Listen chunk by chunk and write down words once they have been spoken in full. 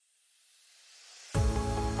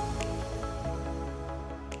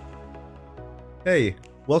Hey,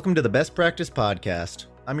 welcome to the Best Practice Podcast.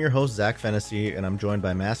 I'm your host, Zach Fennessy, and I'm joined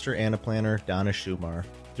by Master Anaplanner, Donna Schumar.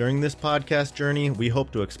 During this podcast journey, we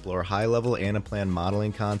hope to explore high-level Anaplan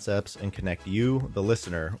modeling concepts and connect you, the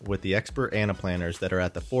listener, with the expert Anaplanners that are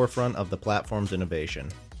at the forefront of the platform's innovation.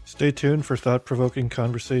 Stay tuned for thought-provoking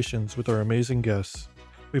conversations with our amazing guests.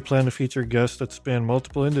 We plan to feature guests that span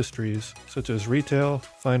multiple industries, such as retail,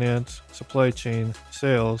 finance, supply chain,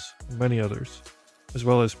 sales, and many others, as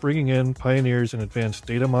well as bringing in pioneers in advanced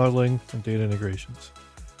data modeling and data integrations.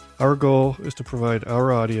 Our goal is to provide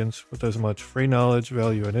our audience with as much free knowledge,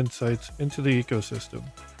 value, and insights into the ecosystem,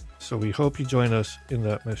 so we hope you join us in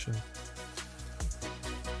that mission.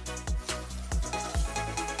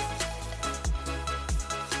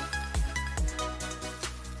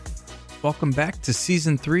 Welcome back to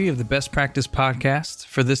Season 3 of the Best Practice Podcast.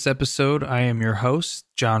 For this episode, I am your host,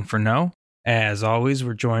 John Furneaux. As always,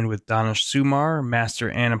 we're joined with Donna Schumar, Master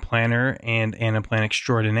Anaplanner and Anaplan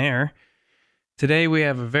Extraordinaire. Today, we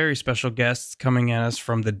have a very special guest coming at us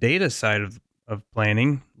from the data side of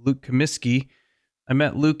planning, Luke Komiskey. I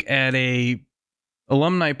met Luke at a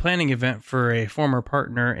alumni planning event for a former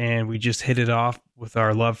partner, and we just hit it off with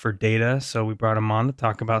our love for data. So we brought him on to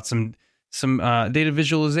talk about some data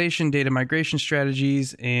visualization, data migration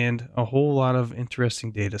strategies, and a whole lot of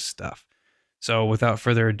interesting data stuff. So without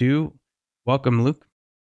further ado, welcome, Luke.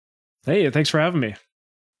 Hey, thanks for having me.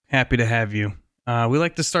 Happy to have you. We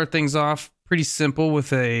like to start things off pretty simple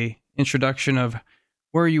with a introduction of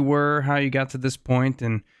where you were, how you got to this point,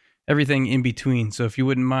 and everything in between. So if you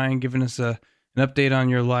wouldn't mind giving us an update on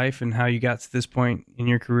your life and how you got to this point in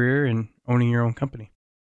your career and owning your own company.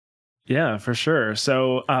 Yeah, for sure.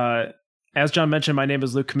 So as John mentioned, my name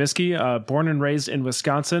is Luke Komiskey, born and raised in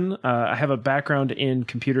Wisconsin. I have a background in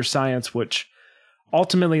computer science, which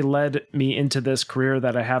ultimately led me into this career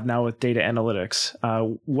that I have now with data analytics.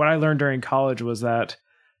 What I learned during college was that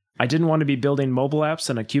I didn't want to be building mobile apps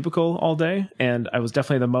in a cubicle all day, and I was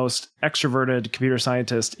definitely the most extroverted computer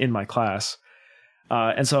scientist in my class.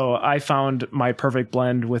 And so I found my perfect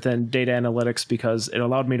blend within data analytics because it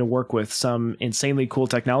allowed me to work with some insanely cool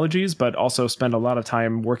technologies, but also spend a lot of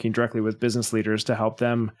time working directly with business leaders to help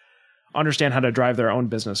them understand how to drive their own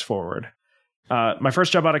business forward. My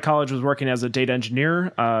first job out of college was working as a data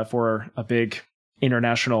engineer for a big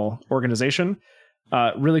international organization.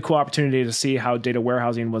 Really cool opportunity to see how data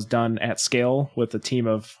warehousing was done at scale with a team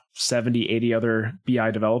of 70, 80 other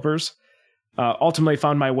BI developers. Ultimately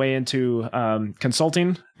found my way into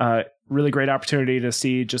consulting. Really great opportunity to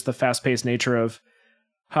see just the fast-paced nature of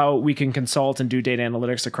how we can consult and do data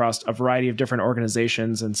analytics across a variety of different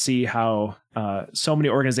organizations and see how so many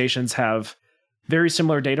organizations have very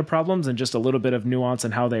similar data problems and just a little bit of nuance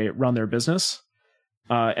in how they run their business.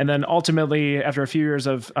 And then ultimately, after a few years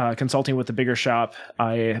of consulting with the bigger shop,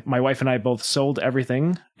 my wife and I both sold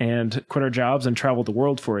everything and quit our jobs and traveled the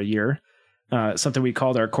world for a year. Something we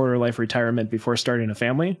called our quarter life retirement before starting a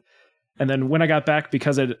family. And then when I got back,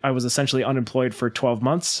 because I was essentially unemployed for 12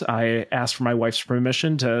 months, I asked for my wife's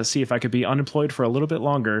permission to see if I could be unemployed for a little bit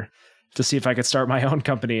longer to see if I could start my own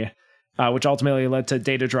company, which ultimately led to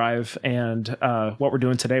DataDrive and what we're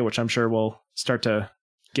doing today, which I'm sure we'll start to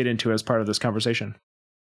get into as part of this conversation.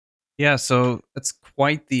 Yeah, so that's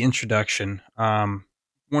quite the introduction. One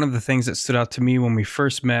of the things that stood out to me when we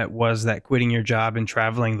first met was that quitting your job and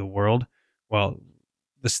traveling the world, well,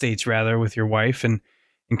 the States rather, with your wife and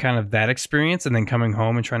kind of that experience, and then coming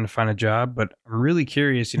home and trying to find a job. But I'm really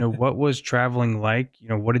curious, what was traveling like?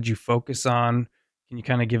 What did you focus on? Can you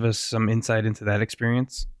kind of give us some insight into that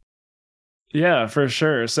experience? Yeah, for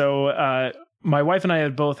sure. So my wife and I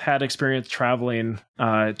had both had experience traveling,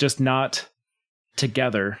 just not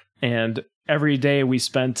together. And every day we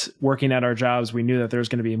spent working at our jobs, we knew that there was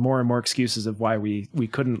going to be more and more excuses of why we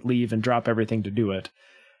couldn't leave and drop everything to do it.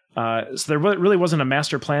 So there really wasn't a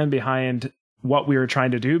master plan behind what we were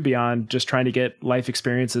trying to do beyond just trying to get life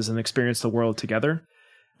experiences and experience the world together.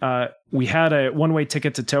 We had a one-way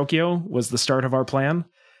ticket to Tokyo was the start of our plan.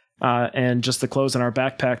 And just the clothes in our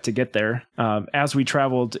backpack to get there. As we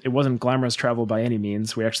traveled, it wasn't glamorous travel by any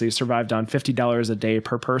means. We actually survived on $50 a day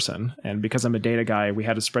per person. And because I'm a data guy, we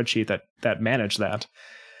had a spreadsheet that managed that.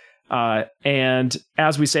 And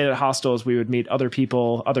as we stayed at hostels, we would meet other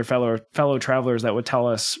people, other fellow travelers that would tell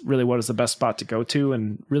us really what is the best spot to go to,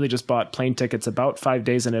 and really just bought plane tickets about 5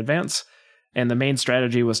 days in advance. And the main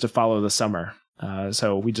strategy was to follow the summer.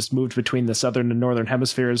 So we just moved between the southern and northern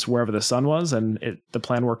hemispheres wherever the sun was, and the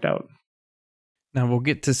plan worked out. Now we'll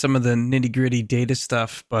get to some of the nitty gritty data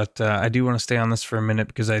stuff, but I do want to stay on this for a minute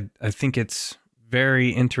because I think it's very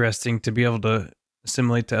interesting to be able to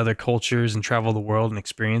assimilate to other cultures and travel the world and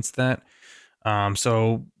experience that.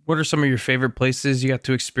 So what are some of your favorite places you got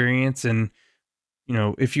to experience? And,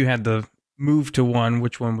 if you had to move to one,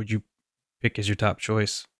 which one would you pick as your top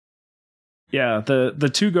choice? Yeah,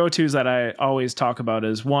 the two go-tos that I always talk about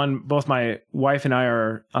is one, both my wife and I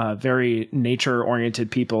are very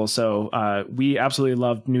nature-oriented people, so we absolutely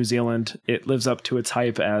love New Zealand. It lives up to its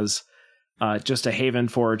hype as just a haven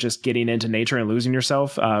for just getting into nature and losing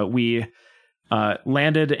yourself. We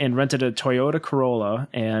landed and rented a Toyota Corolla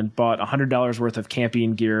and bought $100 worth of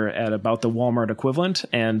camping gear at about the Walmart equivalent.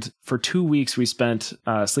 And for 2 weeks, we spent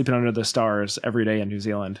sleeping under the stars every day in New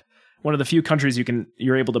Zealand. One of the few countries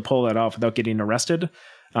you're able to pull that off without getting arrested,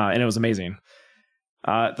 and it was amazing.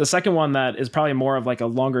 The second one that is probably more of like a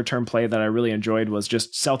longer term play that I really enjoyed was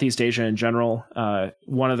just Southeast Asia in general.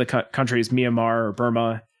 One of the countries, Myanmar or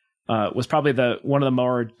Burma, was probably one of the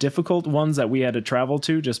more difficult ones that we had to travel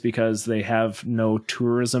to, just because they have no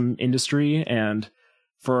tourism industry, and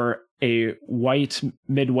for a white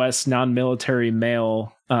Midwest non-military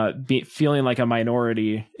male, feeling like a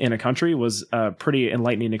minority in a country was a pretty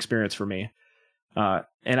enlightening experience for me.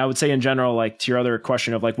 And I would say in general, like to your other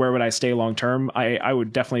question of like, where would I stay long term? I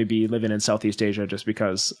would definitely be living in Southeast Asia just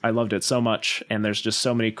because I loved it so much. And there's just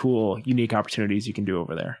so many cool, unique opportunities you can do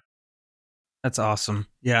over there. That's awesome.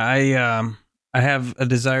 Yeah, I have a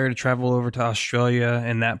desire to travel over to Australia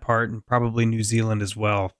and that part, and probably New Zealand as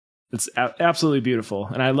well. It's absolutely beautiful.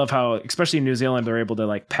 And I love how, especially in New Zealand, they're able to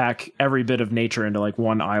like pack every bit of nature into like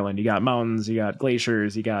one island. You got mountains, you got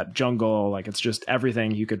glaciers, you got jungle. Like it's just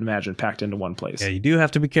everything you could imagine packed into one place. Yeah, you do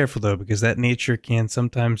have to be careful though, because that nature can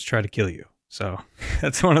sometimes try to kill you. So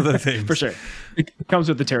that's one of the things. For sure. It comes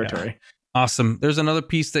with the territory. Yeah. Awesome. There's another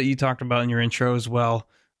piece that you talked about in your intro as well.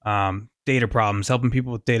 Data problems, helping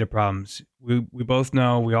people with data problems. We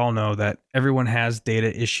all know that everyone has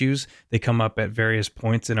data issues. They come up at various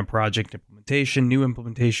points in a project implementation, new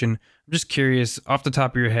implementation. I'm just curious, off the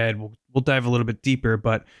top of your head, we'll dive a little bit deeper,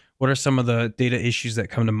 but what are some of the data issues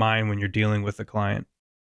that come to mind when you're dealing with a client?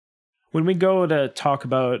 When we go to talk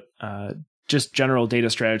about just general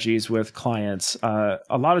data strategies with clients, a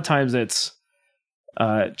lot of times it's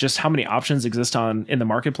just how many options exist in the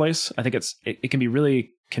marketplace. I think it can be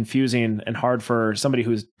really confusing and hard for somebody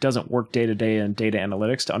who doesn't work day to day in data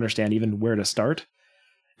analytics to understand even where to start.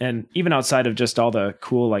 And even outside of just all the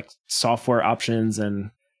cool like software options and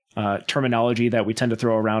terminology that we tend to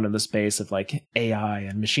throw around in the space of like AI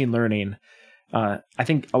and machine learning, I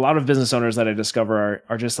think a lot of business owners that I discover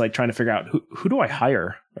are just like trying to figure out who do I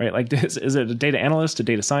hire, right? Like is it a data analyst, a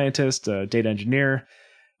data scientist, a data engineer?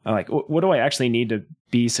 Like what do I actually need to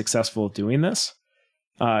be successful doing this?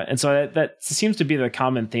 And so that seems to be the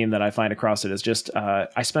common theme that I find across it is just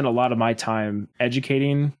I spend a lot of my time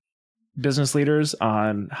educating business leaders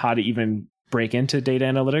on how to even break into data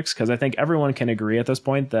analytics, because I think everyone can agree at this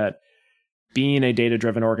point that being a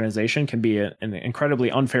data-driven organization can be an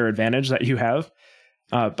incredibly unfair advantage that you have.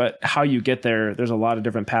 But how you get there, there's a lot of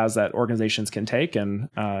different paths that organizations can take, and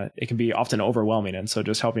it can be often overwhelming. And so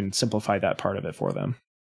just helping simplify that part of it for them.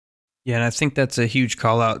 Yeah, and I think that's a huge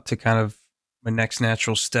call out to kind of my next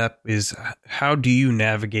natural step is how do you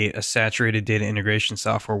navigate a saturated data integration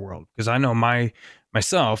software world? Because I know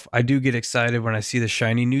myself, I do get excited when I see the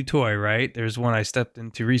shiny new toy, right? There's one I stepped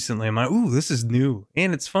into recently. I'm like, ooh, this is new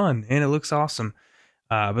and it's fun and it looks awesome.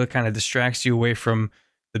 But it kind of distracts you away from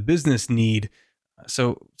the business need.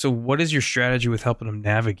 So what is your strategy with helping them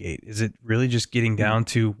navigate? Is it really just getting down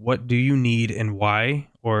to what do you need and why,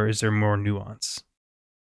 or is there more nuance?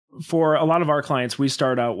 For a lot of our clients, we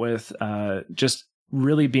start out with just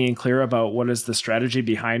really being clear about what is the strategy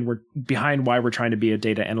behind why we're trying to be a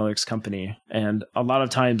data analytics company. And a lot of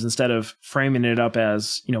times, instead of framing it up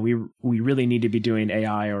as, we really need to be doing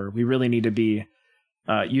AI, or we really need to be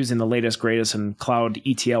using the latest, greatest in cloud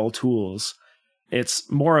ETL tools,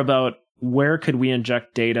 it's more about where could we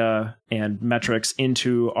inject data and metrics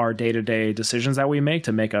into our day-to-day decisions that we make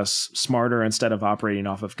to make us smarter instead of operating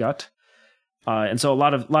off of gut. And so a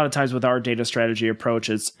lot of times with our data strategy approach,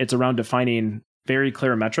 it's around defining very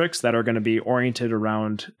clear metrics that are going to be oriented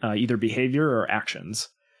around either behavior or actions.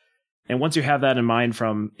 And once you have that in mind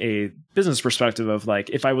from a business perspective of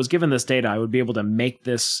like, if I was given this data, I would be able to make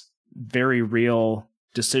this very real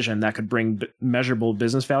decision that could bring measurable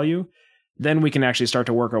business value, then we can actually start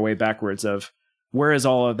to work our way backwards of where is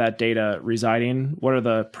all of that data residing? What are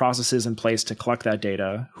the processes in place to collect that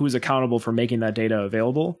data? Who's accountable for making that data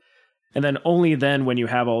available? And then only then when you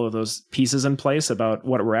have all of those pieces in place about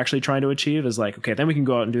what we're actually trying to achieve is like, okay, then we can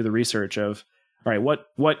go out and do the research of, all right, what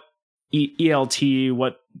ELT,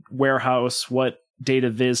 what warehouse, what data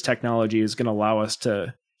viz technology is going to allow us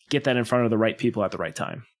to get that in front of the right people at the right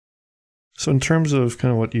time. So in terms of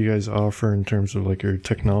kind of what you guys offer in terms of like your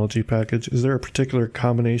technology package, is there a particular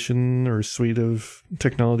combination or suite of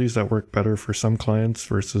technologies that work better for some clients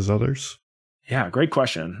versus others? Yeah, great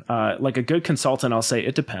question. Like a good consultant, I'll say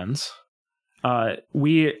it depends. I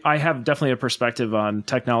have definitely a perspective on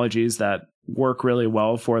technologies that work really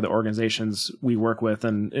well for the organizations we work with.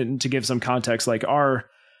 And to give some context, like our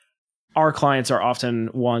clients are often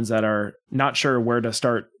ones that are not sure where to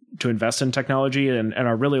start to invest in technology and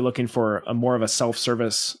are really looking for a more of a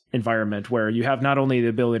self-service environment where you have not only the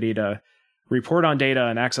ability to report on data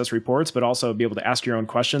and access reports, but also be able to ask your own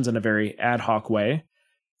questions in a very ad hoc way.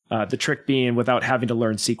 The trick being without having to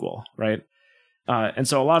learn SQL, right? And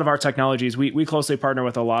so a lot of our technologies, we closely partner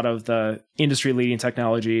with a lot of the industry leading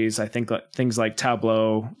technologies. I think things like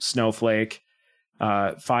Tableau, Snowflake,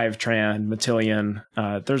 Fivetran,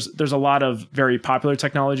 Matillion. There's a lot of very popular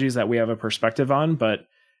technologies that we have a perspective on, but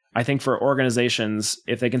I think for organizations,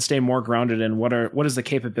 if they can stay more grounded in what is the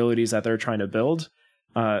capabilities that they're trying to build,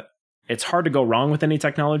 it's hard to go wrong with any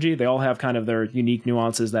technology. They all have kind of their unique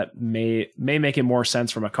nuances that may make it more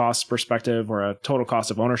sense from a cost perspective or a total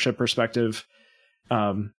cost of ownership perspective.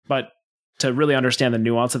 But to really understand the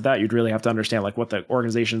nuance of that, you'd really have to understand like what the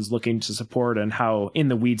organization's looking to support and how in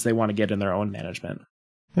the weeds they want to get in their own management.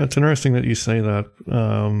 Yeah, it's interesting that you say that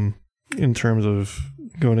in terms of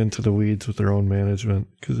going into the weeds with their own management,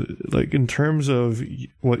 because like in terms of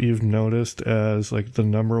what you've noticed as like the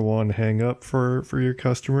number one hang up for your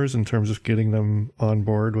customers in terms of getting them on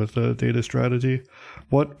board with a data strategy,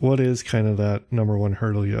 what is kind of that number one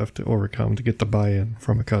hurdle you have to overcome to get the buy-in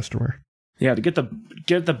from a customer? Yeah, to get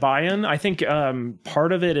the buy-in, I think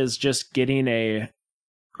part of it is just getting a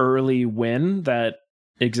early win that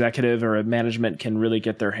executive or management can really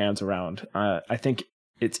get their hands around. I think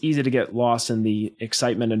it's easy to get lost in the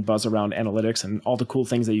excitement and buzz around analytics and all the cool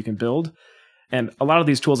things that you can build. And a lot of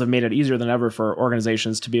these tools have made it easier than ever for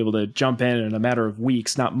organizations to be able to jump in a matter of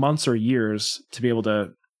weeks, not months or years, to be able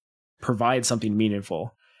to provide something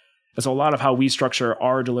meaningful. And so a lot of how we structure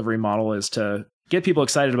our delivery model is to get people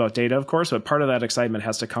excited about data, of course, but part of that excitement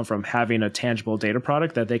has to come from having a tangible data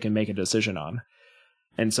product that they can make a decision on.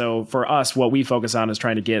 And so for us, what we focus on is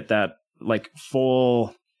trying to get that like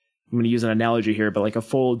full, I'm going to use an analogy here, but like a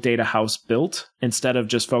full data house built instead of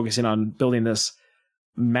just focusing on building this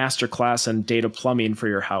masterclass in data plumbing for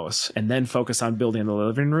your house and then focus on building the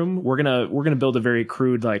living room. We're going to build a very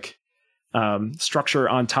crude like structure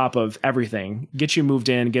on top of everything, get you moved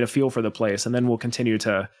in, get a feel for the place, and then we'll continue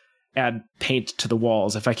to add paint to the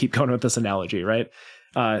walls if I keep going with this analogy, right?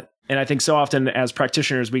 And I think so often as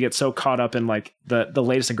practitioners, we get so caught up in like the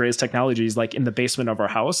latest and greatest technologies, like in the basement of our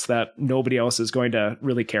house that nobody else is going to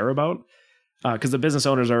really care about. Because the business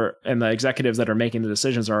owners and the executives that are making the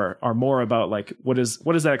decisions are more about like, what does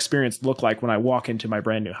that experience look like when I walk into my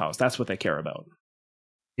brand new house? That's what they care about.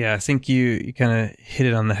 Yeah, I think you kind of hit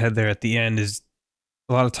it on the head there at the end. Is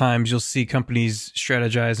a lot of times you'll see companies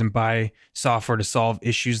strategize and buy software to solve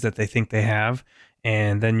issues that they think they have.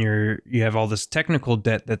 And then you have all this technical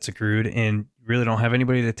debt that's accrued and really don't have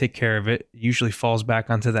anybody to take care of it. It usually falls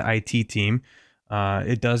back onto the IT team.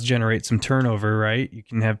 It does generate some turnover, right? You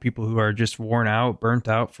can have people who are just worn out, burnt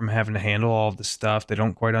out from having to handle all of this stuff. They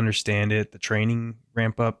don't quite understand it. The training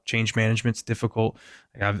ramp up, change management's difficult.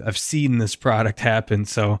 I've seen this product happen.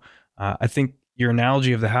 So I think your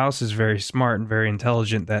analogy of the house is very smart and very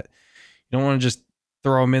intelligent, that you don't want to just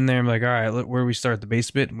throw them in there and be like, all right, look, where do we start? The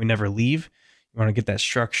basement, and we never leave. You want to get that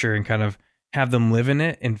structure and kind of have them live in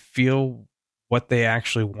it and feel what they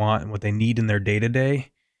actually want and what they need in their day to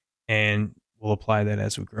day. And we'll apply that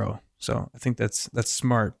as we grow. So I think that's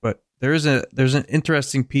smart. But there's an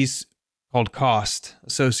interesting piece called cost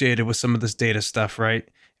associated with some of this data stuff, right?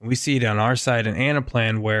 And we see it on our side in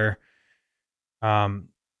Anaplan where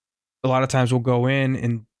a lot of times we'll go in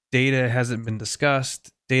and data hasn't been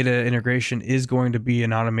discussed. Data integration is going to be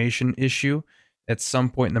an automation issue at some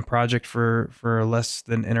point in the project for a less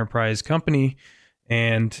than enterprise company,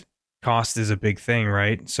 and cost is a big thing,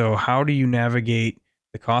 right? So how do you navigate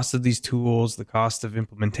the cost of these tools, the cost of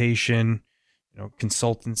implementation,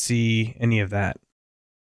 consultancy, any of that?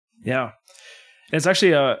 Yeah. It's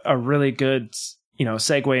actually a really good,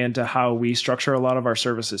 segue into how we structure a lot of our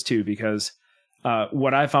services too, because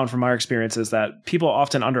what I found from our experience is that people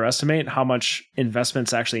often underestimate how much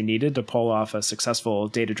investment's actually needed to pull off a successful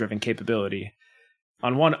data-driven capability.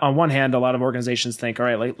 On one hand, a lot of organizations think, all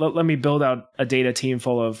right, let me build out a data team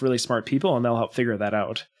full of really smart people and they'll help figure that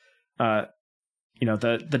out.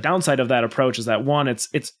 The downside of that approach is that one,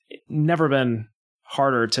 it's never been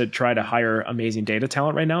harder to try to hire amazing data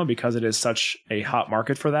talent right now because it is such a hot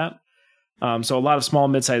market for that. So a lot of small,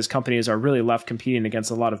 mid-sized companies are really left competing against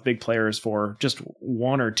a lot of big players for just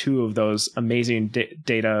one or two of those amazing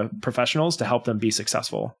data professionals to help them be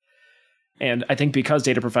successful. And I think because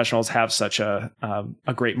data professionals have such a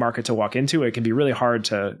great market to walk into, it can be really hard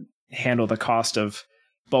to handle the cost of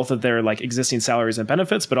both of their like existing salaries and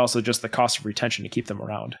benefits, but also just the cost of retention to keep them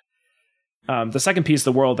around. The second piece of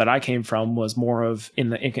the world that I came from was more of in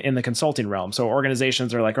the consulting realm. So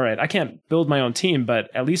organizations are like, all right, I can't build my own team, but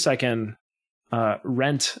at least I can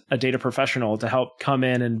rent a data professional to help come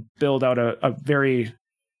in and build out a very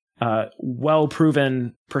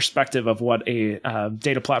well-proven perspective of what a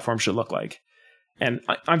data platform should look like. And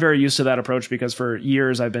I'm very used to that approach because for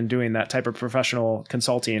years I've been doing that type of professional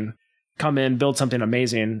consulting, come in, build something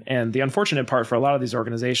amazing. And the unfortunate part for a lot of these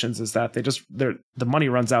organizations is that the money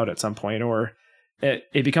runs out at some point, or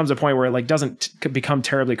it becomes a point where it like doesn't become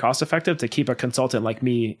terribly cost effective to keep a consultant like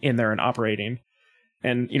me in there and operating.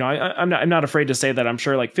 And, you know, I'm not afraid to say that I'm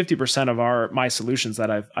sure like 50% of my solutions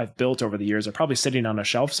that I've built over the years are probably sitting on a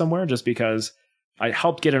shelf somewhere just because I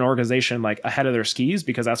helped get an organization like ahead of their skis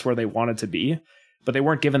because that's where they wanted to be. But they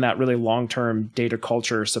weren't given that really long-term data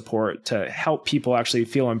culture support to help people actually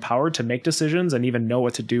feel empowered to make decisions and even know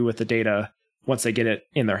what to do with the data once they get it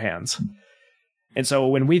in their hands. And so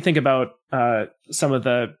when we think about some of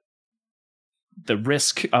the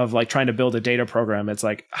risk of like trying to build a data program, it's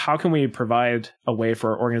like, how can we provide a way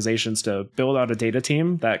for organizations to build out a data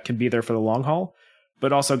team that can be there for the long haul,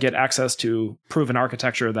 but also get access to proven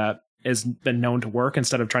architecture that has been known to work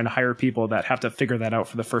instead of trying to hire people that have to figure that out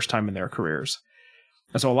for the first time in their careers.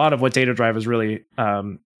 And so a lot of what DataDrive is really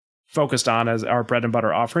focused on as our bread and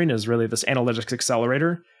butter offering is really this analytics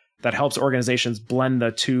accelerator that helps organizations blend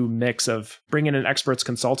the two mix of bringing in experts,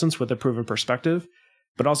 consultants with a proven perspective,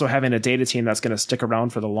 but also having a data team that's going to stick around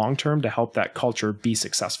for the long term to help that culture be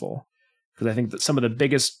successful. Because I think that some of the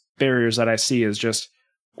biggest barriers that I see is just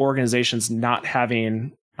organizations not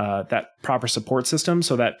having that proper support system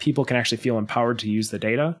so that people can actually feel empowered to use the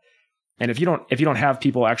data. And if you don't have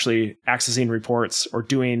people actually accessing reports or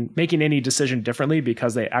making any decision differently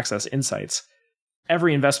because they access insights,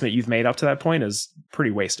 every investment you've made up to that point is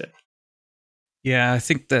pretty wasted. Yeah, I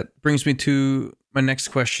think that brings me to my next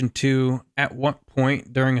question too. At what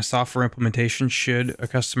point during a software implementation should a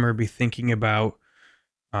customer be thinking about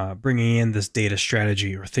bringing in this data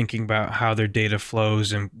strategy or thinking about how their data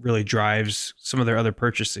flows and really drives some of their other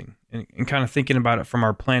purchasing? And kind of thinking about it from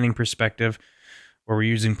our planning perspective, where we're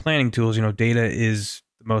using planning tools, you know, data is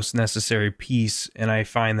the most necessary piece. And I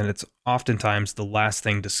find that it's oftentimes the last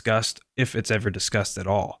thing discussed, if it's ever discussed at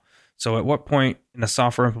all. So at what point in a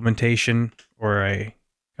software implementation or a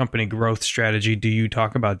company growth strategy do you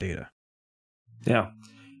talk about data? Yeah.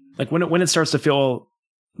 Like when it starts to feel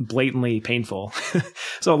blatantly painful.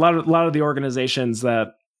 So a lot of the organizations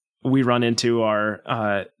that we run into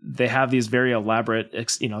are, they have these very elaborate,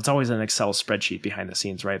 it's always an Excel spreadsheet behind the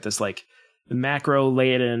scenes, right? This like macro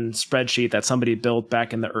laden spreadsheet that somebody built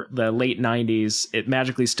back in the late 90s. It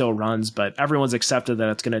magically still runs, but everyone's accepted that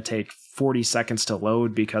it's going to take 40 seconds to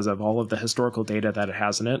load because of all of the historical data that it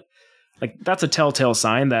has in it. Like that's a telltale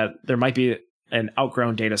sign that there might be an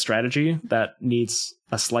outgrown data strategy that needs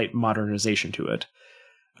a slight modernization to it.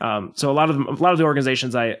 So a lot of the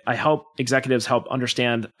organizations I help executives help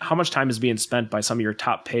understand how much time is being spent by some of your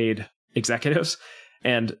top paid executives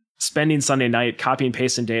and spending Sunday night copying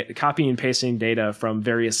and pasting data from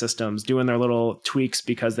various systems, doing their little tweaks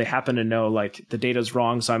because they happen to know like the data's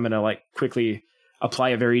wrong. So I'm going to like quickly apply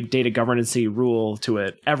a very data governance-y rule to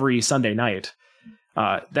it every Sunday night.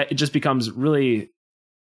 That it just becomes really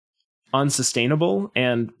unsustainable.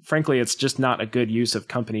 And frankly, it's just not a good use of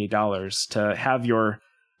company dollars to have your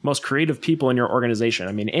most creative people in your organization.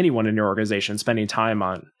 I mean, anyone in your organization spending time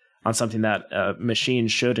on something that a machine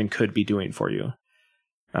should and could be doing for you.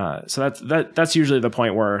 So that's usually the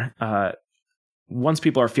point where once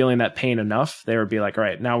people are feeling that pain enough, they would be like, all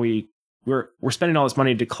right, now we're spending all this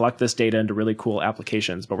money to collect this data into really cool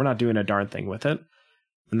applications, but we're not doing a darn thing with it.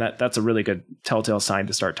 And that's a really good telltale sign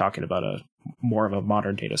to start talking about more of a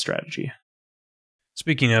modern data strategy.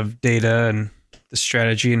 Speaking of data and the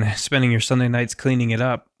strategy and spending your Sunday nights cleaning it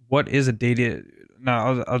up, what is a data?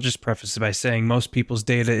 Now, I'll just preface it by saying most people's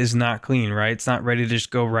data is not clean, right? It's not ready to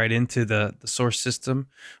just go right into the source system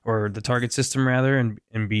or the target system rather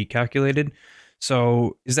and be calculated.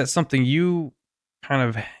 So is that something you kind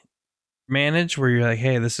of manage where you're like,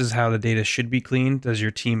 hey, this is how the data should be cleaned? Does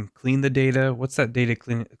your team clean the data? What's that data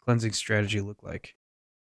cleansing strategy look like?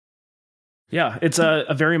 Yeah, it's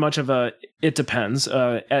a very much of it depends.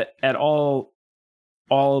 At all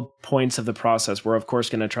all points of the process, we're of course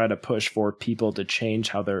going to try to push for people to change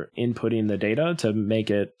how they're inputting the data to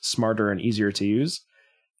make it smarter and easier to use.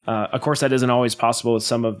 Of course, that isn't always possible with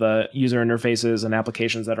some of the user interfaces and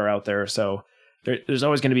applications that are out there. So there's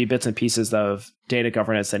always going to be bits and pieces of data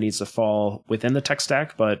governance that needs to fall within the tech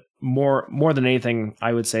stack. But more than anything,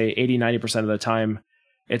 I would say 80-90% of the time,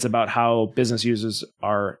 it's about how business users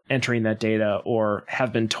are entering that data or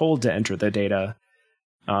have been told to enter the data.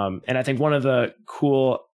 And I think one of the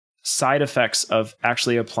cool side effects of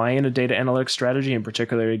actually applying a data analytics strategy, and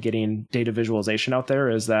particularly getting data visualization out there,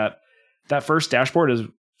 is that first dashboard is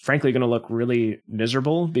frankly going to look really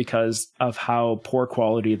miserable because of how poor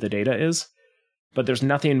quality the data is. But there's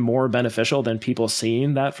nothing more beneficial than people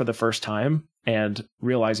seeing that for the first time and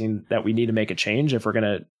realizing that we need to make a change if we're going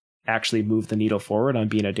to actually move the needle forward on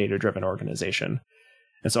being a data-driven organization.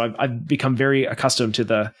 And so I've become very accustomed to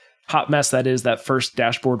the hot mess that is that first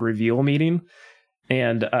dashboard reveal meeting,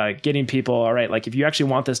 and getting people, all right, like if you actually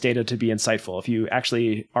want this data to be insightful, if you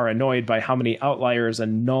actually are annoyed by how many outliers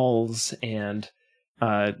and nulls and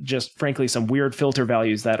just frankly some weird filter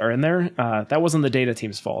values that are in there, that wasn't the data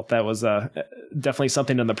team's fault. That was definitely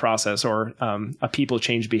something in the process or a people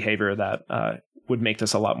change behavior that would make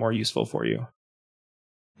this a lot more useful for you.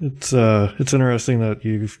 It's interesting that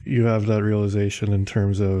you have that realization in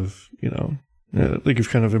terms of, like you've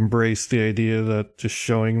kind of embraced the idea that just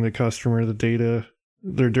showing the customer the data,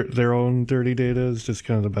 their own dirty data, is just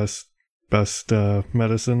kind of the best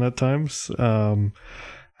medicine at times.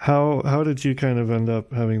 How did you kind of end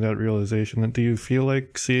up having that realization? And do you feel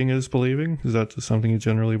like seeing is believing? Is that just something you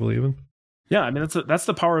generally believe in? Yeah, I mean, that's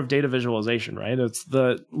the power of data visualization, right? It's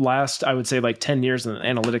the last, I would say, like 10 years in the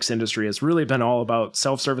analytics industry has really been all about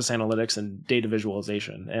self-service analytics and data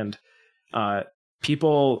visualization. And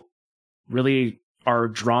people really are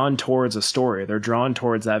drawn towards a story. They're drawn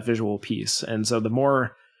towards that visual piece. And so the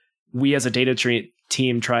more we as a data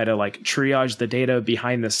team try to like triage the data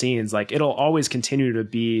behind the scenes, like it'll always continue to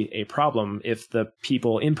be a problem if the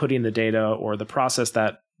people inputting the data or the process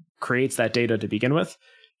that creates that data to begin with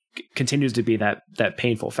continues to be that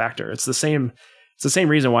painful factor. It's the same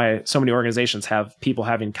reason why so many organizations have people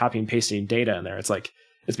having copy and pasting data in there. It's like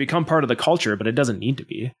it's become part of the culture, but it doesn't need to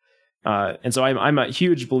be. And so I'm a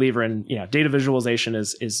huge believer in data visualization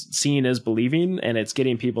is seen as believing, and it's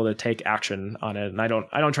getting people to take action on it. And I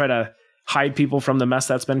don't try to hide people from the mess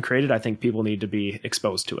that's been created. I think people need to be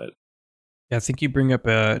exposed to it. Yeah, I think you bring up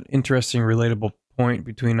an interesting, relatable point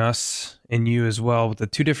between us and you as well with the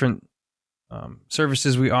two different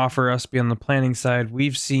services we offer. Us be on the planning side,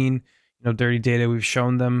 we've seen dirty data, we've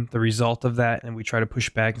shown them the result of that, and we try to push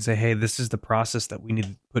back and say, hey, this is the process that we need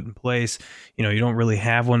to put in place. You don't really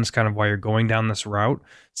have one. It's kind of why you're going down this route,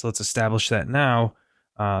 so let's establish that now.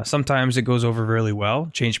 Sometimes it goes over really well.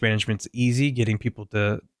 Change management's easy, getting people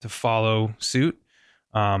to follow suit.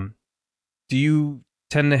 Do you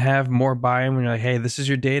tend to have more buy-in when you're like, hey, this is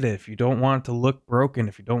your data. If you don't want it to look broken,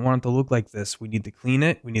 if you don't want it to look like this, we need to clean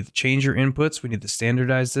it. We need to change your inputs. We need to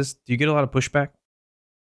standardize this. Do you get a lot of pushback?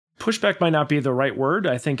 Pushback might not be the right word.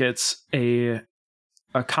 I think it's a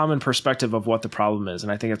common perspective of what the problem is.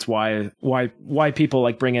 And I think it's why people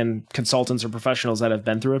like bring in consultants or professionals that have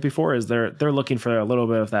been through it before, is they're looking for a little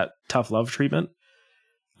bit of that tough love treatment.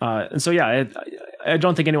 And so, yeah, I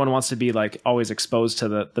don't think anyone wants to be like always exposed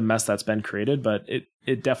to the mess that's been created, but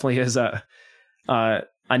it definitely is a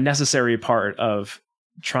necessary part of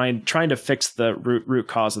trying to fix the root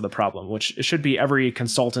cause of the problem, which it should be every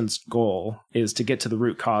consultant's goal, is to get to the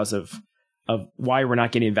root cause of why we're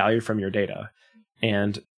not getting value from your data.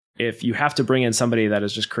 And if you have to bring in somebody that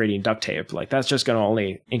is just creating duct tape, like that's just going to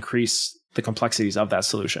only increase the complexities of that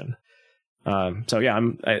solution. So yeah,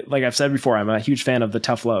 like I've said before, I'm a huge fan of the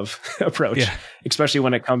tough love approach, especially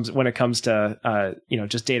when it comes to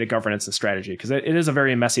just data governance and strategy, because it is a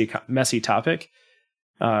very messy topic.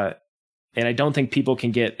 And I don't think people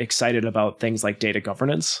can get excited about things like data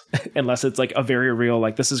governance unless it's like a very real,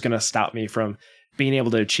 like this is going to stop me from being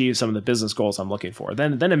able to achieve some of the business goals I'm looking for.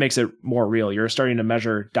 Then it makes it more real. You're starting to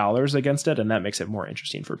measure dollars against it, and that makes it more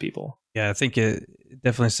interesting for people. Yeah, I think it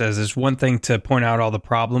definitely says there's one thing to point out all the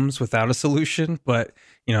problems without a solution, but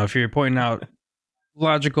if you're pointing out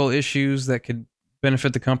logical issues that could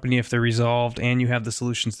benefit the company if they're resolved, and you have the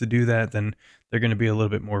solutions to do that, then they're going to be a little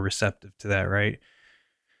bit more receptive to that, right?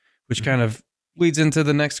 Which kind of leads into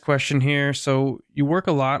the next question here. So you work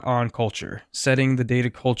a lot on culture, setting the data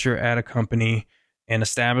culture at a company and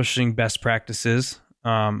establishing best practices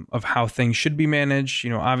of how things should be managed.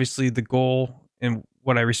 Obviously the goal, and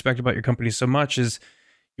what I respect about your company so much, is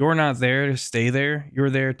you're not there to stay there. You're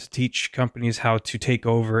there to teach companies how to take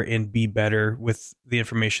over and be better with the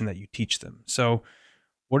information that you teach them. So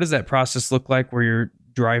what does that process look like where you're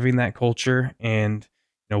driving that culture, and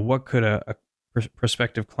what could a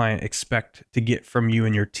prospective client expect to get from you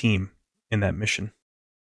and your team in that mission?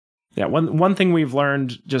 Yeah, one thing we've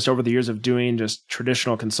learned just over the years of doing just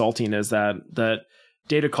traditional consulting is that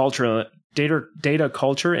data culture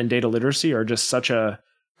and data literacy are just such a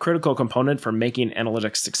critical component for making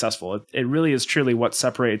analytics successful. It really is truly what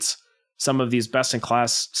separates some of these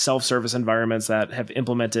best-in-class self-service environments that have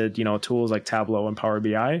implemented, tools like Tableau and Power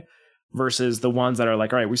BI versus the ones that are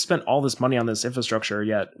like, all right, we spent all this money on this infrastructure,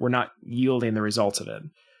 yet we're not yielding the results of it.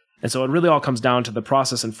 And so it really all comes down to the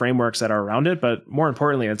process and frameworks that are around it. But more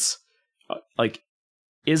importantly, it's like,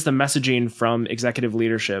 is the messaging from executive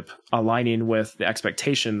leadership aligning with the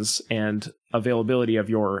expectations and availability of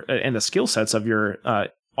and the skill sets of your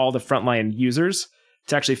all the frontline users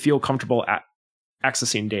to actually feel comfortable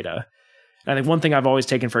accessing data? And I think one thing I've always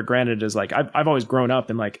taken for granted is like, I've always grown up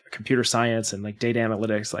in like computer science and like data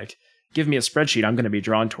analytics. Like, give me a spreadsheet, I'm going to be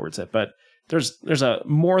drawn towards it. But there's a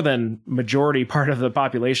more than majority part of the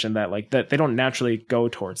population that they don't naturally go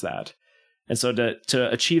towards that. And so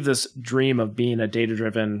to achieve this dream of being a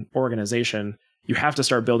data-driven organization, you have to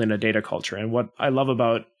start building a data culture. And what I love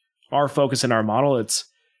about our focus in our model, it's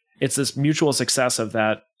this mutual success of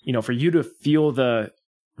that, for you to feel the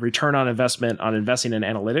return on investment on investing in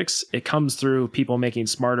analytics, it comes through people making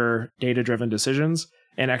smarter data-driven decisions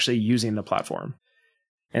and actually using the platform.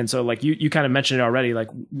 And so like you kind of mentioned it already, like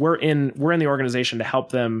we're in the organization to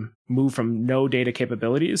help them move from no data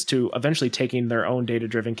capabilities to eventually taking their own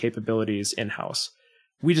data-driven capabilities in-house.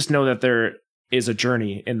 We just know that there is a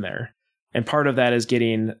journey in there. And part of that is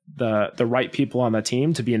getting the right people on the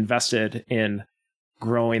team to be invested in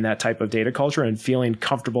growing that type of data culture and feeling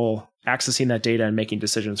comfortable accessing that data and making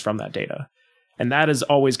decisions from that data. And that is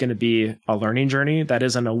always going to be a learning journey. That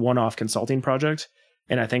isn't a one-off consulting project.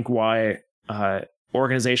 And I think why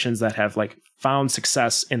organizations that have like found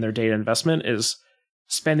success in their data investment is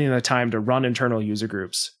spending the time to run internal user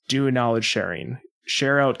groups, do knowledge sharing,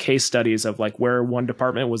 share out case studies of like where one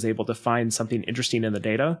department was able to find something interesting in the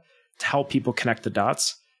data to help people connect the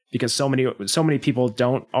dots. Because so many people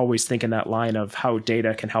don't always think in that line of how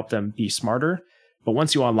data can help them be smarter. But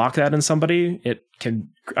once you unlock that in somebody, it can,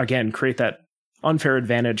 again, create that unfair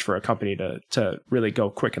advantage for a company to really go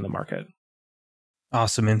quick in the market.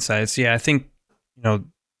 Awesome insights. Yeah, I think,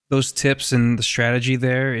 those tips and the strategy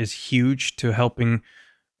there is huge to helping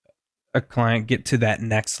a client get to that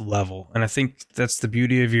next level. And I think that's the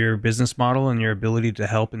beauty of your business model and your ability to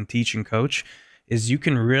help and teach and coach is you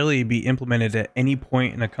can really be implemented at any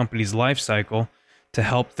point in a company's life cycle to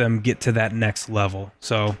help them get to that next level.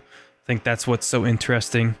 So I think that's what's so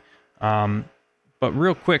interesting. But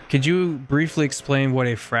real quick, could you briefly explain what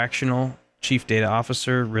a fractional chief data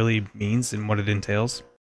officer really means and what it entails?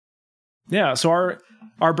 Yeah, so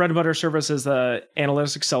our bread and butter service is the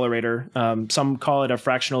analytics accelerator. Some call it a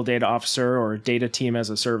fractional data officer or data team as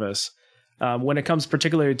a service. When it comes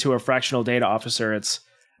particularly to a fractional data officer, it's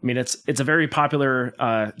a very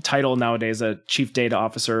popular title nowadays, a chief data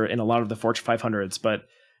officer in a lot of the Fortune 500s. But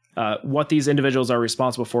what these individuals are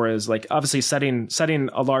responsible for is like obviously setting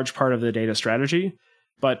a large part of the data strategy,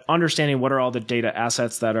 but understanding what are all the data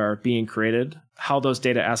assets that are being created, how those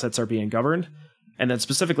data assets are being governed, and then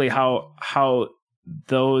specifically how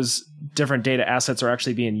those different data assets are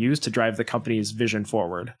actually being used to drive the company's vision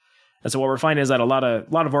forward. And so what we're finding is that a lot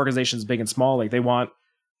of organizations, big and small, like they want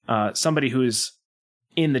somebody who's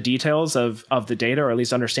in the details of the data, or at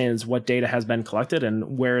least understands what data has been collected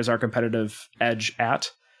and where is our competitive edge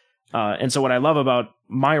at. And so what I love about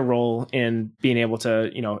my role in being able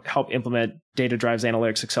to, help implement DataDrive's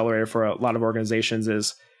analytics accelerator for a lot of organizations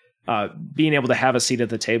is being able to have a seat at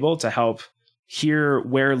the table to help hear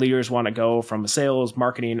where leaders want to go from a sales,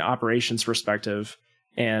 marketing, operations perspective.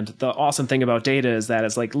 And the awesome thing about data is that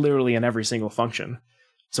it's like literally in every single function.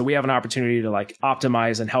 So we have an opportunity to like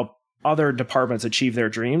optimize and help other departments achieve their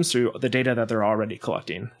dreams through the data that they're already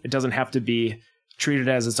collecting. It doesn't have to be treated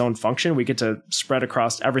as its own function. We get to spread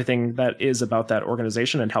across everything that is about that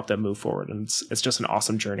organization and help them move forward. And it's just an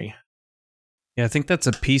awesome journey. Yeah, I think that's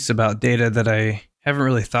a piece about data that I haven't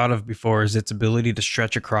really thought of before is its ability to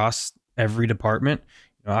stretch across every department.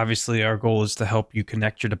 Obviously, our goal is to help you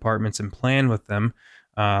connect your departments and plan with them.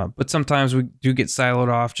 But sometimes we do get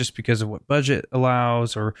siloed off just because of what budget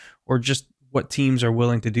allows or just what teams are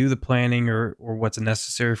willing to do the planning or what's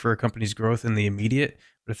necessary for a company's growth in the immediate.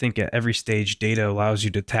 But I think at every stage, data allows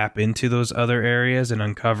you to tap into those other areas and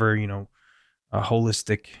uncover, a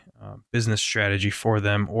holistic business strategy for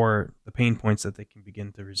them or the pain points that they can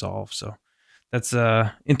begin to resolve. So That's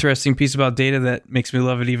a interesting piece about data that makes me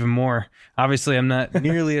love it even more. Obviously, I'm not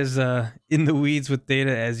nearly as in the weeds with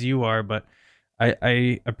data as you are, but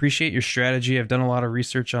I appreciate your strategy. I've done a lot of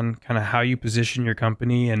research on kind of how you position your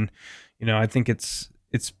company, and I think it's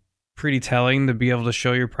pretty telling to be able to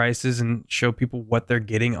show your prices and show people what they're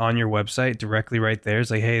getting on your website directly right there. It's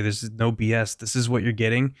like, hey, this is no BS. This is what you're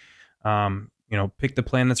getting. Pick the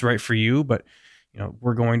plan that's right for you, but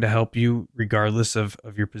we're going to help you regardless of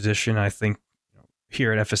your position. I think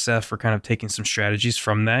here at FSF, we're kind of taking some strategies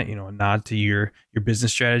from that, a nod to your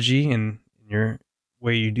business strategy and your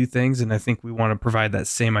way you do things. And I think we want to provide that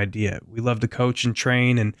same idea. We love to coach and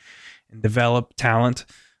train and develop talent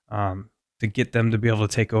to get them to be able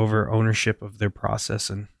to take over ownership of their process.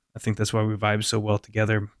 And I think that's why we vibe so well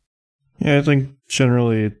together. Yeah, I think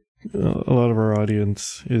generally a lot of our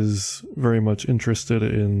audience is very much interested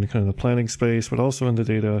in kind of the planning space, but also in the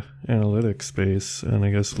data analytics space. And I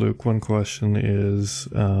guess, Luke, one question is,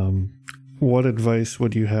 what advice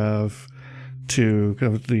would you have to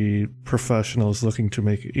kind of the professionals looking to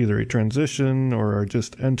make either a transition or are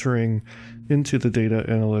just entering into the data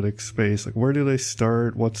analytics space? Like, where do they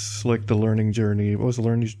start? What's like the learning journey? What was the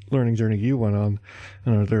learning journey you went on?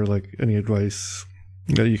 And are there like any advice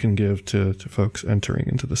that you can give to folks entering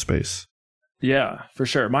into the space? Yeah, for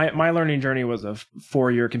sure. My learning journey was a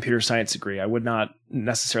 4-year computer science degree. I would not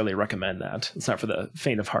necessarily recommend that. It's not for the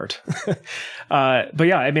faint of heart. But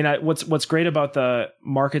yeah, I mean, what's great about the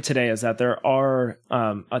market today is that there are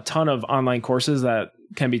a ton of online courses that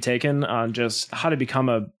can be taken on just how to become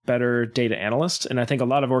a better data analyst. And I think a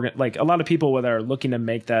lot of people that are looking to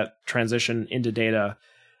make that transition into data,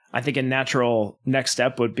 I think a natural next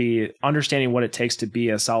step would be understanding what it takes to be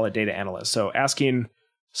a solid data analyst. So asking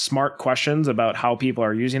smart questions about how people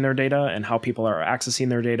are using their data and how people are accessing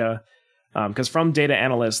their data. Because from data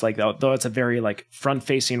analysts, like though it's a very like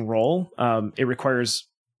front-facing role, it requires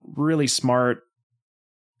really smart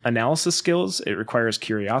analysis skills. It requires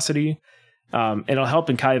curiosity. It'll help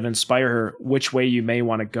and kind of inspire which way you may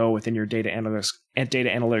want to go within your data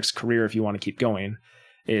analytics career if you want to keep going.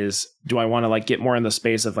 Do I want to like get more in the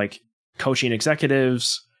space of like coaching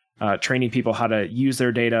executives, training people how to use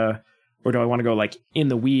their data? Or do I want to go like in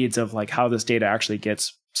the weeds of like how this data actually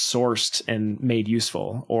gets sourced and made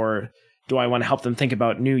useful? Or do I want to help them think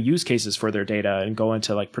about new use cases for their data and go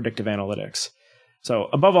into like predictive analytics? So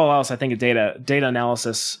above all else, I think a data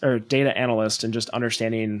analysis or data analyst and just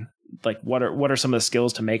understanding like what are some of the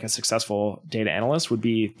skills to make a successful data analyst would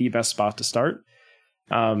be the best spot to start.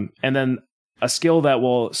 And then a skill that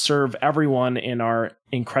will serve everyone in our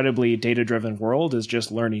incredibly data-driven world is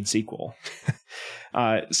just learning SQL.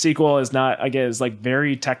 SQL is not, again, is like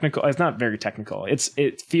very technical. It's not very technical.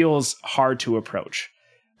 It feels hard to approach,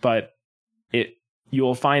 but you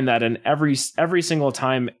will find that in every single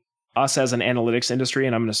time us as an analytics industry,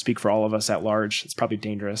 and I'm going to speak for all of us at large, it's probably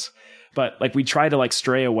dangerous, but like we try to like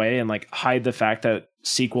stray away and like hide the fact that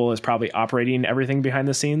SQL is probably operating everything behind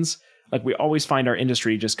the scenes. Like we always find our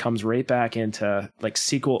industry just comes right back into like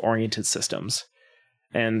SQL oriented systems.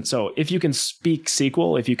 And so if you can speak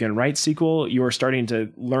SQL, if you can write SQL, you are starting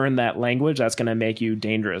to learn that language that's going to make you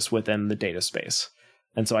dangerous within the data space.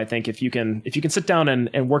 And so I think if you can sit down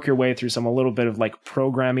and work your way through a little bit of like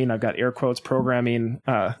programming, I've got air quotes, programming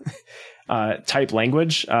type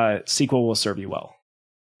language, SQL will serve you well.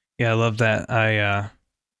 Yeah, I love that.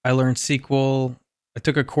 I learned SQL. I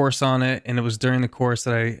took a course on it, and it was during the course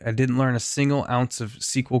that I didn't learn a single ounce of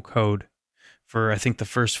SQL code for, I think, the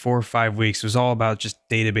first 4 or 5 weeks. It was all about just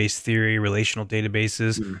database theory, relational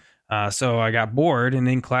databases. So I got bored, and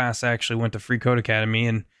in class, I actually went to Free Code Academy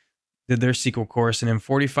and did their SQL course. And in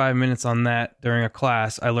 45 minutes on that during a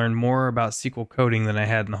class, I learned more about SQL coding than I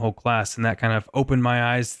had in the whole class. And that kind of opened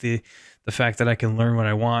my eyes to the fact that I can learn what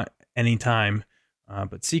I want anytime.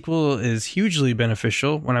 But SQL is hugely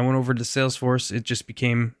beneficial. When I went over to Salesforce, it just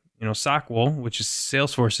became, SOQL, which is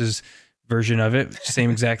Salesforce's version of it. Same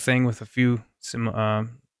exact thing with a few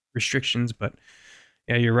restrictions. But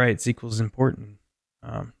yeah, you're right. SQL is important.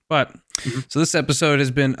 So this episode has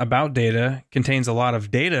been about data, contains a lot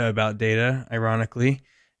of data about data, ironically.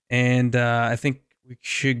 And I think we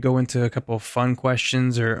should go into a couple of fun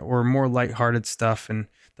questions or more lighthearted stuff. And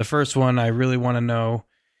the first one, I really want to know,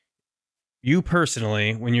 you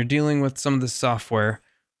personally, when you're dealing with some of the software,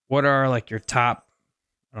 what are like your top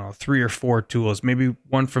 3 or 4 tools? Maybe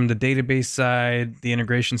one from the database side, the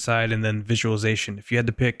integration side, and then visualization. If you had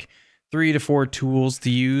to pick 3 to 4 tools to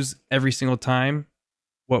use every single time,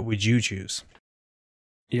 what would you choose?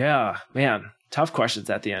 Yeah, man, tough questions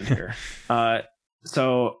at the end here.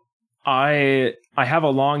 So I have a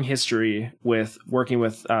long history with working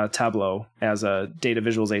with Tableau as a data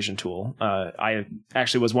visualization tool. I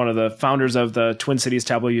actually was one of the founders of the Twin Cities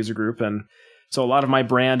Tableau user group. And so a lot of my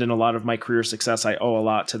brand and a lot of my career success, I owe a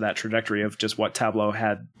lot to that trajectory of just what Tableau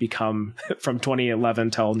had become from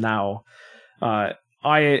 2011 till now.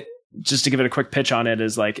 Just to give it a quick pitch on it,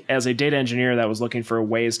 is like, as a data engineer that was looking for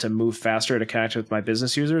ways to move faster to connect with my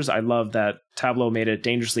business users, I love that Tableau made it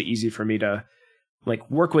dangerously easy for me to like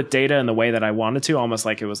work with data in the way that I wanted to, almost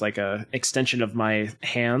like it was like a extension of my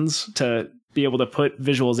hands to be able to put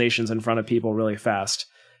visualizations in front of people really fast.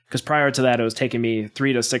 Because prior to that, it was taking me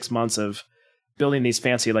 3 to 6 months of building these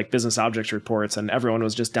fancy like business objects reports, and everyone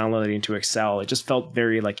was just downloading into Excel. It just felt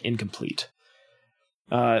very like incomplete.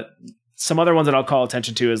 Some other ones that I'll call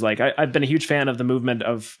attention to is like, I've been a huge fan of the movement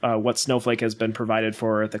of what Snowflake has been provided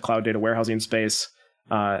for the cloud data warehousing space.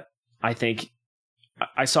 I think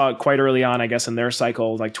I saw it quite early on, I guess, in their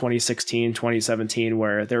cycle, like 2016, 2017,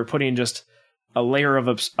 where they were putting just a layer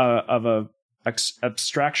of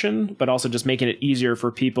abstraction, but also just making it easier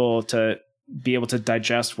for people to be able to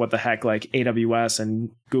digest what the heck like AWS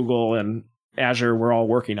and Google and Azure were all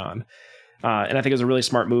working on. And I think it was a really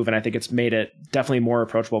smart move, and I think it's made it definitely more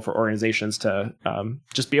approachable for organizations to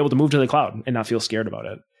just be able to move to the cloud and not feel scared about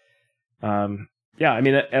it. Yeah, I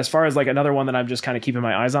mean, as far as like another one that I'm just kind of keeping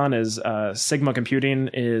my eyes on is Sigma Computing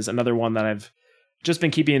is another one that I've just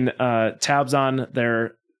been keeping tabs on.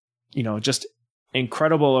 Their, just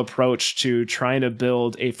incredible approach to trying to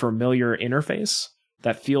build a familiar interface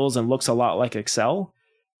that feels and looks a lot like Excel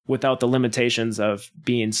without the limitations of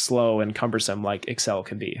being slow and cumbersome like Excel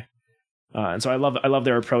can be. And so I love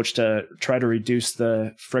their approach to try to reduce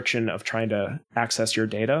the friction of trying to access your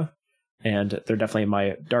data. And they're definitely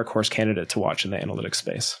my dark horse candidate to watch in the analytics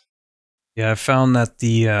space. Yeah, I found that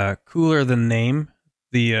the cooler the name,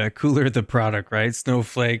 the cooler the product, right?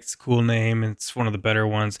 Snowflake's a cool name. It's one of the better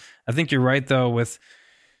ones. I think you're right, though, with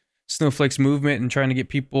Snowflake's movement and trying to get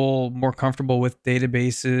people more comfortable with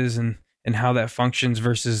databases and how that functions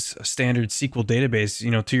versus a standard SQL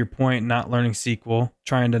database. To your point, not learning SQL,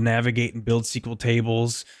 trying to navigate and build SQL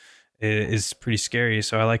tables is pretty scary.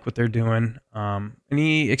 So I like what they're doing.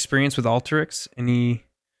 Any experience with Alteryx? Anything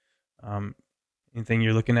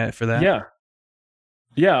you're looking at for that? Yeah.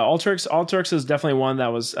 Alteryx is definitely one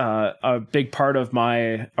that was a big part of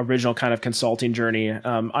my original kind of consulting journey.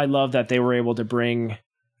 I love that they were able to bring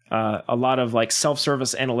a lot of like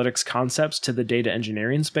self-service analytics concepts to the data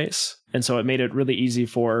engineering space. And so it made it really easy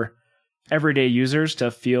for everyday users to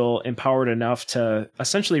feel empowered enough to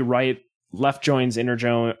essentially write left joins, inner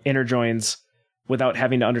joins without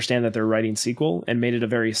having to understand that they're writing SQL, and made it a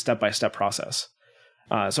very step-by-step process.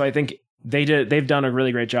 So I think they've done a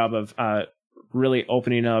really great job of really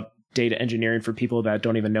opening up data engineering for people that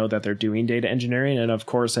don't even know that they're doing data engineering. And of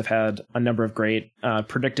course, have had a number of great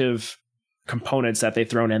predictive components that they've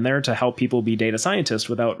thrown in there to help people be data scientists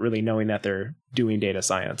without really knowing that they're doing data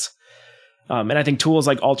science. And I think tools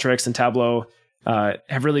like Alteryx and Tableau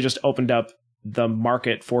have really just opened up the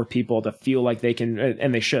market for people to feel like they can,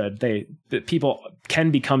 and they should, that people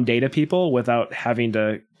can become data people without having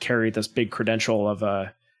to carry this big credential of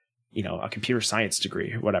a computer science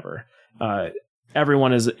degree or whatever.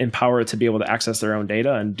 Everyone is empowered to be able to access their own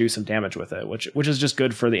data and do some damage with it, which is just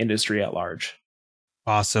good for the industry at large.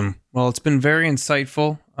 Awesome. Well, it's been very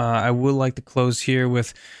insightful. I would like to close here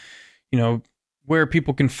with, where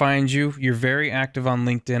people can find you. You're very active on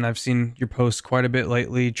LinkedIn. I've seen your posts quite a bit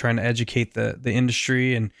lately, trying to educate the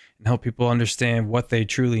industry and help people understand what they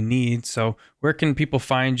truly need. So where can people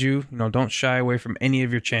find you? Don't shy away from any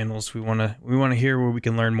of your channels. We want to hear where we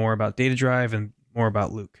can learn more about DataDrive and more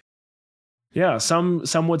about Luke. Yeah, some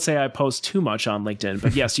would say I post too much on LinkedIn,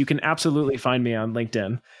 but yes, you can absolutely find me on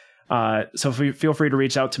LinkedIn. So feel free to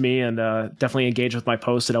reach out to me and definitely engage with my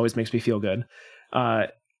posts. It always makes me feel good.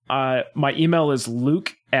 My email is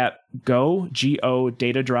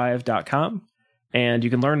luke@datadrive.com. And you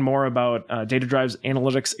can learn more about DataDrive's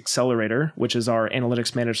Analytics Accelerator, which is our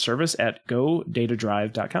analytics managed service, at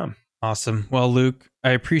godatadrive.com. Awesome. Well, Luke, I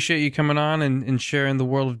appreciate you coming on and sharing the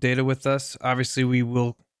world of data with us. Obviously, we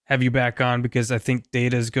will have you back on because I think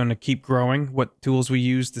data is going to keep growing. What tools we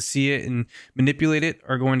use to see it and manipulate it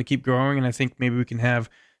are going to keep growing. And I think maybe we can have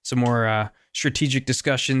some more strategic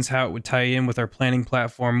discussions, how it would tie in with our planning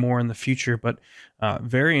platform more in the future. But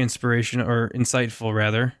very insightful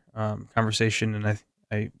rather, conversation. And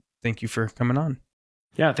I thank you for coming on.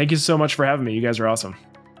 Yeah, thank you so much for having me. You guys are awesome.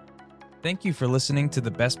 Thank you for listening to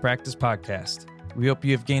the Best Practice Podcast. We hope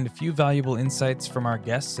you have gained a few valuable insights from our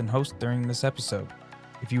guests and host during this episode.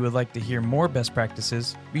 If you would like to hear more best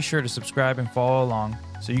practices, be sure to subscribe and follow along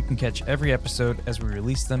so you can catch every episode as we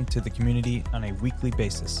release them to the community on a weekly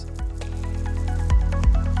basis.